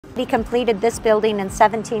He completed this building in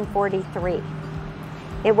 1743.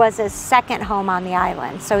 It was his second home on the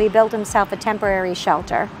island, so he built himself a temporary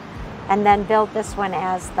shelter and then built this one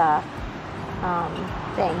as the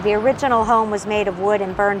thing. The original home was made of wood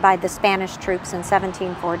and burned by the Spanish troops in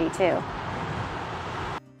 1742.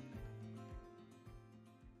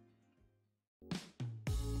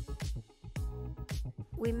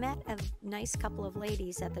 We met a nice couple of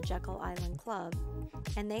ladies at the Jekyll Island Club,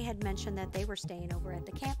 and they had mentioned that they were staying over at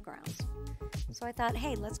the campgrounds. So I thought,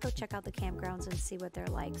 hey, let's go check out the campgrounds and see what they're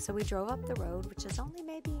like. So we drove up the road, which is only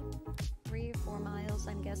maybe 3 or 4 miles,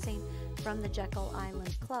 I'm guessing, from the Jekyll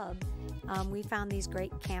Island Club. We found these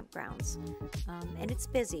great campgrounds, and it's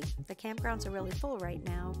busy. The campgrounds are really full right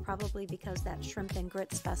now, probably because that Shrimp and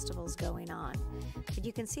Grits Festival is going on. But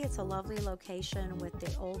you can see it's a lovely location with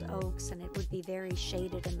the old oaks, and it would be very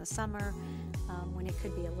shaded in the summer when it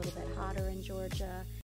could be a little bit hotter in Georgia.